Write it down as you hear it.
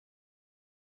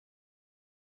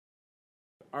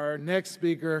Our next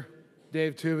speaker,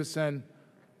 Dave Tuveson,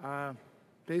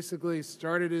 basically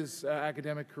started his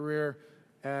academic career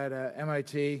at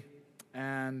MIT,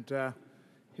 and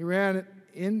he ran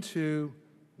into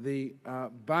the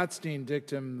Botstein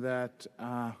dictum that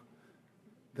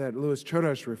Louis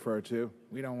Chodosh referred to.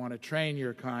 We don't want to train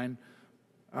your kind.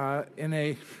 In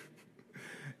a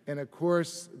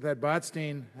course that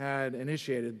Botstein had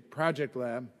initiated, Project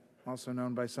Lab, also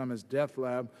known by some as Death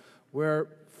Lab, where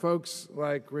folks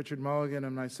like Richard Mulligan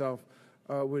and myself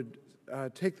would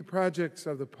take the projects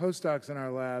of the postdocs in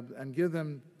our lab and give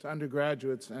them to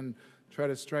undergraduates and try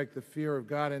to strike the fear of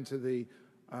God into the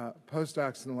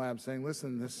postdocs in the lab, saying,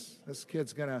 listen, this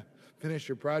kid's going to finish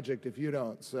your project if you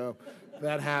don't. So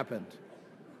that happened.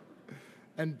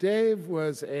 And Dave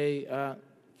was a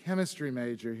chemistry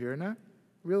major here, not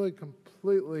really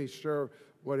completely sure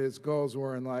what his goals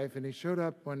were in life, and he showed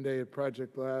up one day at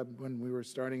Project Lab when we were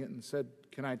starting it and said,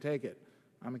 can I take it?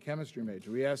 I'm a chemistry major.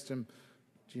 We asked him,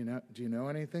 do you know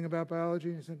anything about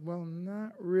biology? He said, well,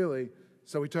 not really.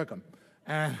 So we took him.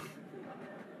 And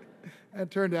it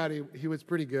turned out he was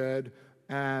pretty good,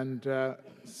 and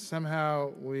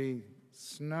somehow we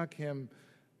snuck him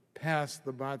past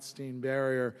the Botstein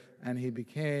barrier, and he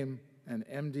became an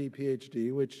MD,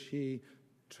 PhD, which he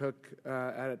took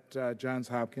at Johns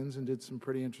Hopkins and did some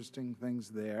pretty interesting things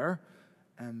there,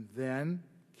 and then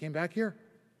came back here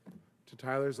to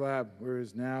Tyler's lab, where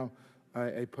he's now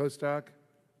a postdoc.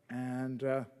 And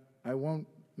I won't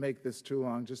make this too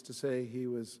long, just to say he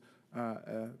was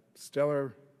a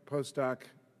stellar postdoc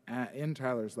in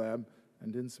Tyler's lab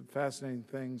and did some fascinating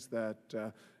things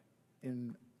that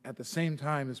at the same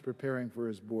time as preparing for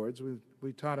his boards.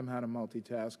 We taught him how to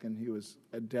multitask, and he was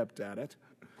adept at it.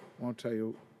 Won't tell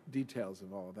you details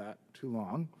of all of that too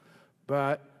long.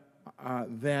 But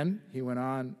then he went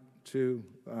on to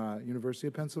University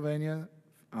of Pennsylvania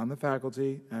on the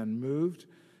faculty and moved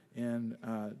in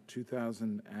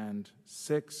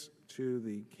 2006 to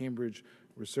the Cambridge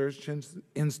Research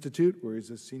Institute, where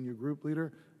he's a senior group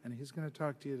leader. And he's going to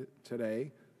talk to you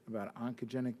today about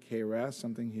oncogenic KRAS,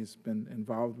 something he's been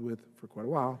involved with for quite a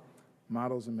while,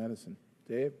 models in medicine.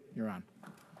 Dave, you're on.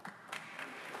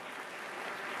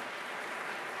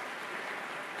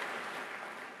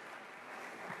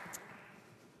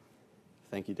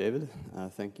 Thank you, David.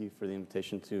 Thank you for the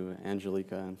invitation to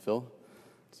Angelica and Phil.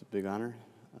 It's a big honor,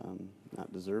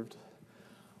 not deserved.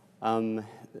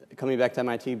 Coming back to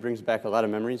MIT brings back a lot of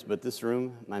memories, but this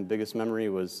room, my biggest memory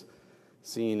was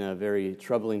seeing a very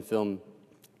troubling film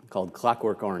called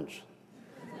Clockwork Orange.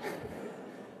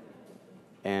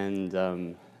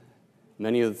 And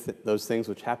many of those things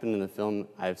which happened in the film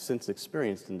I've since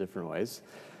experienced in different ways.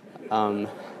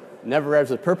 Never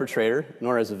as a perpetrator,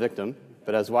 nor as a victim,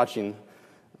 but as watching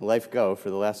life go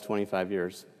for the last 25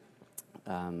 years.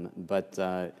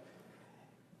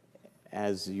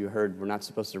 As you heard, we're not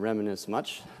supposed to reminisce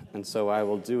much, and so I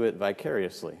will do it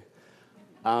vicariously.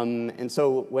 And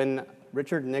so when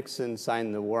Richard Nixon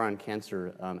signed the War on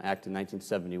Cancer Act in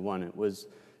 1971, it was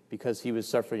because he was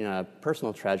suffering a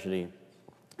personal tragedy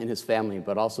in his family,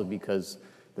 but also because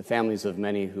the families of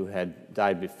many who had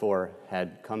died before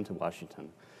had come to Washington.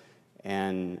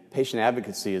 And patient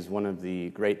advocacy is one of the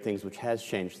great things which has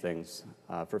changed things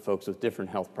for folks with different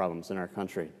health problems in our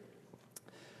country.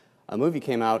 A movie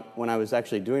came out when I was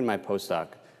actually doing my postdoc,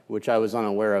 which I was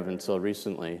unaware of until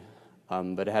recently,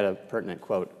 but it had a pertinent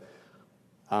quote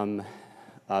from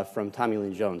Tommy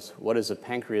Lee Jones. What is a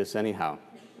pancreas anyhow?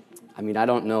 I mean, I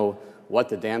don't know what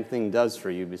the damn thing does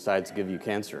for you besides give you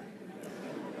cancer.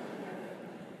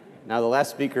 Now, the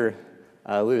last speaker,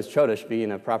 Louis Chodosh,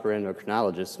 being a proper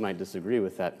endocrinologist, might disagree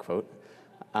with that quote.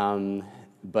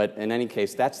 But in any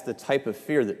case, that's the type of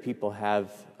fear that people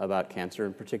have about cancer,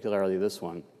 and particularly this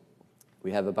one.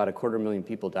 We have about 250,000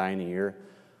 people dying a year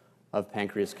of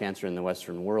pancreas cancer in the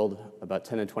Western world. About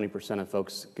 10 to 20% of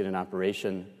folks get an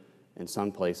operation in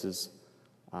some places.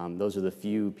 Those are the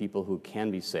few people who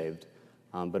can be saved,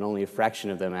 but only a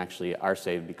fraction of them actually are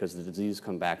saved because the disease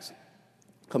comes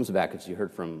back, as you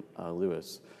heard from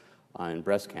Louis, in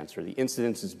breast cancer. The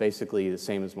incidence is basically the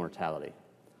same as mortality,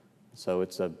 so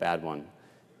it's a bad one.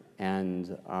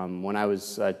 And when I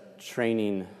was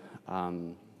training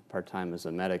part-time as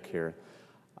a medic here,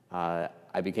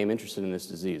 I became interested in this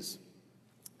disease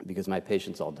because my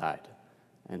patients all died.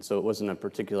 And so it wasn't a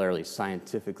particularly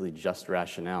scientifically just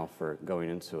rationale for going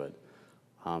into it.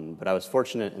 But I was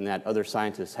fortunate in that other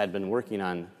scientists had been working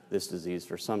on this disease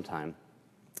for some time,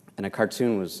 and a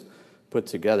cartoon was put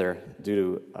together due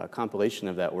to a compilation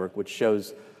of that work, which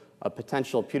shows a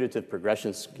potential putative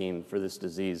progression scheme for this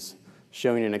disease,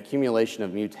 showing an accumulation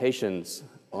of mutations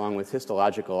along with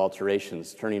histological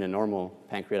alterations, turning a normal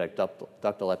pancreatic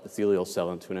ductal epithelial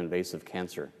cell into an invasive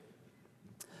cancer.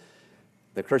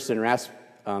 The quercetin RAS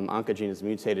oncogene is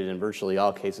mutated in virtually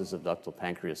all cases of ductal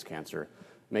pancreas cancer,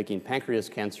 making pancreas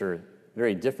cancer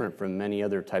very different from many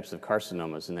other types of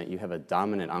carcinomas in that you have a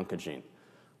dominant oncogene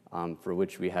for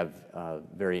which we have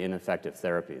very ineffective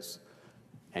therapies.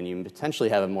 And you potentially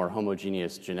have a more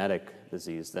homogeneous genetic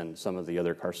disease than some of the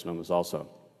other carcinomas also.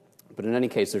 But in any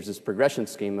case, there's this progression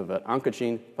scheme of an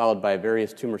oncogene followed by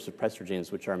various tumor suppressor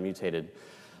genes which are mutated.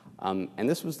 And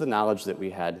this was the knowledge that we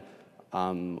had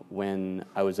when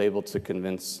I was able to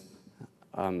convince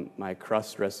my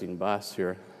cross-dressing boss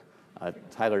here,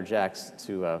 Tyler Jacks,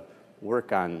 to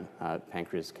work on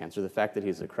pancreas cancer. The fact that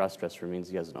he's a cross-dresser means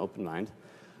he has an open mind.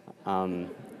 And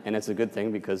it's a good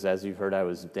thing because, as you've heard, I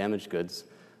was damaged goods,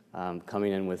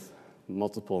 coming in with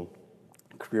multiple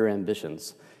career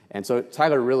ambitions. And so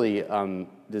Tyler really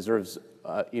deserves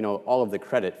all of the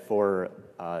credit for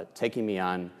taking me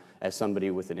on as somebody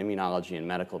with an immunology and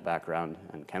medical background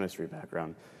and chemistry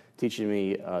background, teaching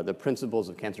me the principles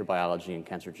of cancer biology and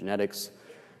cancer genetics,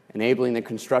 enabling the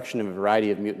construction of a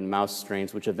variety of mutant mouse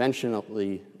strains which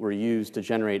eventually were used to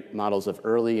generate models of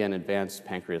early and advanced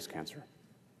pancreas cancer.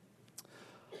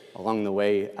 Along the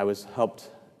way, I was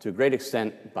helped to a great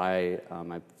extent by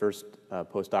my first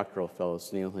postdoctoral fellow,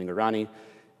 Sunil Hingorani,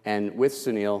 and with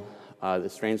Sunil, the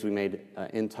strains we made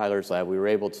in Tyler's lab, we were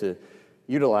able to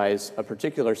utilize a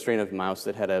particular strain of mouse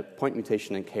that had a point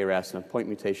mutation in KRAS and a point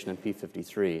mutation in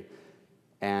P53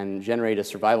 and generate a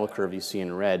survival curve you see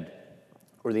in red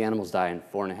where the animals die in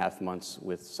 4.5 months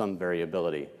with some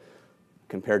variability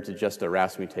compared to just a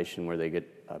RAS mutation where they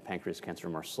get pancreas cancer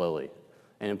more slowly.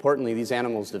 And importantly, these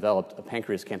animals developed a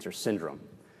pancreas cancer syndrome.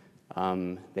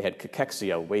 They had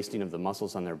cachexia, wasting of the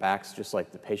muscles on their backs, just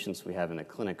like the patients we have in the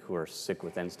clinic who are sick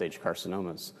with end-stage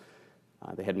carcinomas.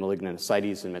 They had malignant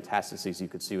ascites and metastases you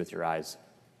could see with your eyes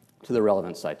to the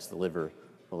relevant sites, the liver,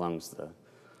 the lungs,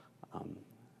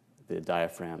 the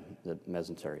diaphragm, the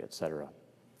mesentery, et cetera.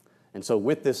 And so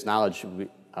with this knowledge,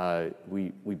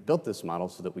 we built this model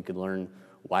so that we could learn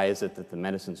why is it that the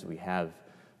medicines we have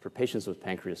for patients with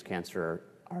pancreas cancer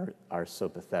are so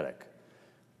pathetic.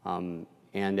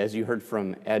 And as you heard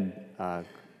from Ed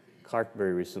Clark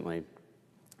very recently,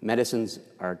 medicines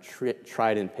are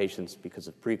tried in patients because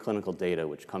of preclinical data,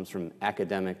 which comes from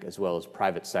academic as well as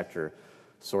private sector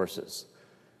sources.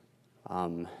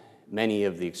 Many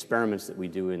of the experiments that we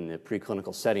do in the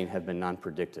preclinical setting have been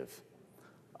non-predictive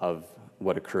of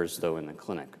what occurs, though, in the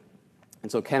clinic.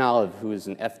 And so Ken Olive, who is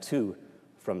an F2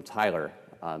 from Tyler,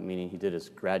 meaning he did his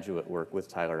graduate work with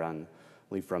Tyler on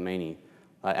leaf-Romani,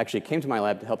 actually came to my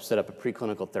lab to help set up a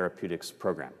preclinical therapeutics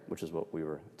program, which is what we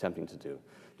were attempting to do.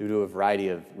 Due to a variety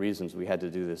of reasons, we had to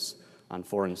do this on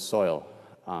foreign soil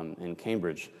in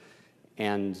Cambridge.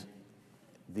 And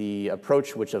the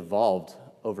approach which evolved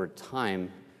over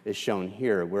time is shown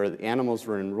here, where the animals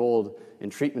were enrolled in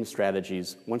treatment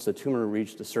strategies once the tumor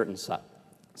reached a certain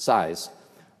size.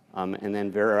 And then a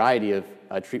variety of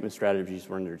treatment strategies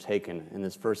were undertaken. In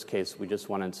this first case, we just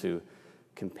wanted to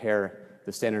compare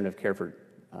the standard of care for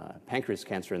pancreas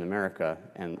cancer in America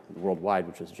and worldwide,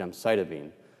 which is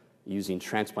gemcitabine, using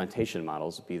transplantation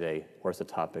models, be they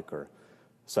orthotopic or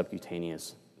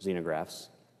subcutaneous xenografts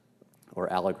or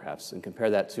allografts, and compare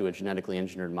that to a genetically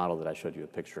engineered model that I showed you a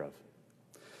picture of.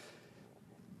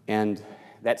 And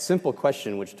that simple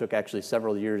question, which took actually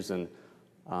several years and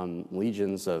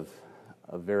legions of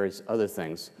various other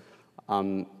things,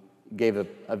 gave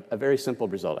a very simple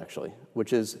result, actually,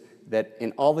 which is that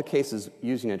in all the cases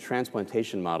using a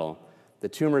transplantation model, the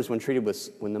tumors,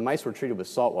 when the mice were treated with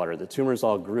salt water, the tumors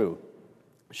all grew,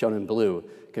 shown in blue,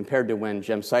 compared to when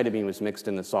gemcitabine was mixed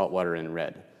in the salt water in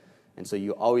red. And so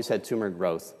you always had tumor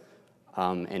growth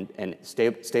and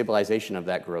stabilization of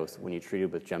that growth when you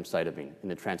treated with gemcitabine in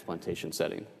the transplantation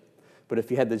setting. But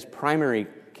if you had this primary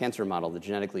cancer model, the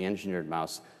genetically engineered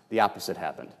mouse, the opposite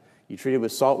happened. You treated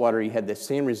with salt water, you had the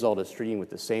same result as treating with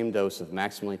the same dose of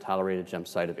maximally tolerated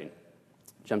gemcitabine.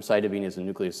 Gemcitabine is a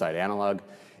nucleoside analog.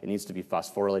 It needs to be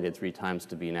phosphorylated 3 times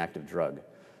to be an active drug.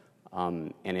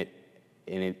 And it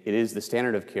is the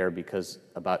standard of care because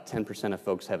about 10% of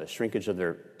folks have a shrinkage of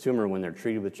their tumor when they're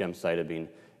treated with gemcitabine,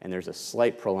 and there's a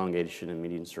slight prolongation in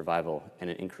median survival and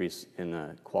an increase in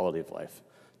the quality of life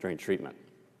during treatment.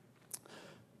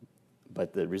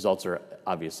 But the results are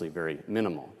obviously very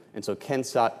minimal. And so Ken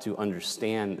sought to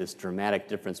understand this dramatic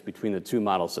difference between the two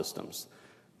model systems,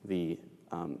 the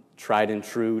tried and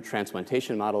true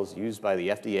transplantation models used by the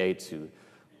FDA to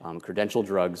credential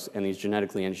drugs and these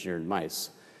genetically engineered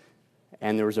mice.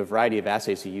 And there was a variety of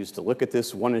assays he used to look at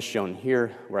this. One is shown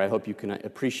here, where I hope you can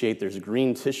appreciate there's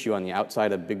green tissue on the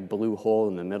outside, a big blue hole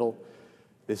in the middle.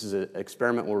 This is an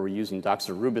experiment where we're using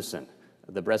doxorubicin,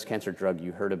 the breast cancer drug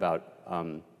you heard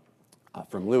about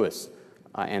from Lewis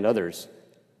and others,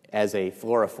 as a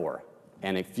fluorophore,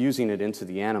 and fusing it into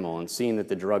the animal and seeing that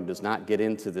the drug does not get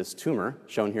into this tumor,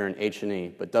 shown here in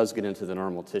H&E, but does get into the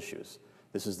normal tissues.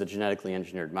 This is the genetically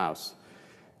engineered mouse.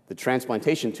 The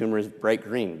transplantation tumor is bright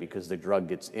green because the drug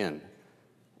gets in.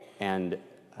 And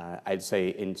I'd say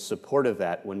in support of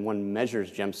that, when one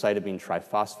measures gemcitabine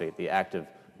triphosphate, the active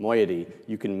moiety,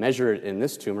 you can measure it in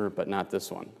this tumor, but not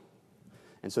this one.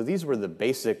 And so these were the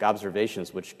basic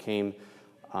observations which came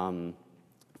from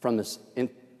this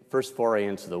first foray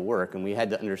into the work, and we had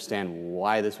to understand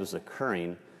why this was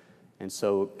occurring. And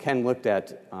so Ken looked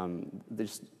at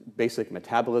this basic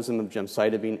metabolism of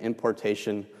gemcitabine,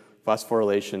 importation,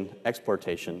 phosphorylation,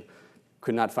 exportation,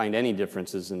 could not find any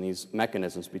differences in these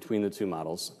mechanisms between the two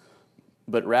models,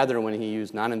 but rather when he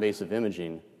used non-invasive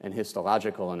imaging and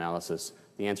histological analysis,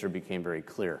 the answer became very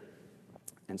clear.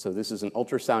 And so this is an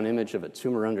ultrasound image of a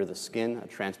tumor under the skin, a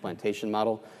transplantation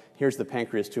model. Here's the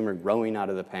pancreas tumor growing out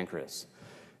of the pancreas.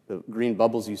 The green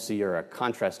bubbles you see are a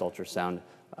contrast ultrasound,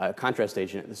 a contrast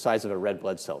agent the size of a red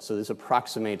blood cell. So this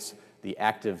approximates the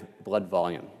active blood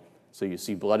volume. So you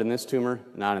see blood in this tumor,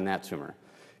 not in that tumor.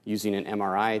 Using an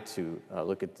MRI to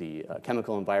look at the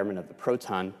chemical environment of the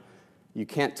proton, you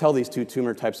can't tell these two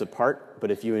tumor types apart,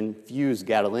 but if you infuse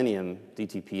gadolinium,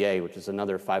 DTPA, which is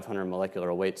another 500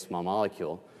 molecular weight small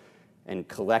molecule, and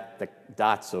collect the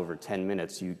dots over 10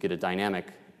 minutes, you get a dynamic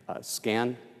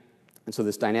scan. And so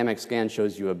this dynamic scan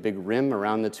shows you a big rim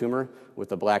around the tumor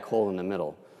with a black hole in the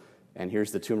middle. And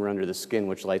here's the tumor under the skin,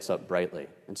 which lights up brightly.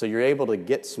 And so you're able to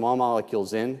get small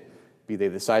molecules in, be they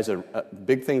the size of,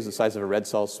 big things the size of a red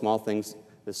cell, small things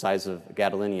the size of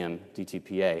gadolinium,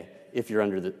 DTPA, if you're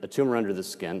under a tumor under the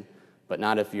skin, but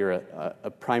not if you're a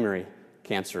primary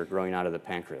cancer growing out of the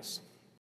pancreas.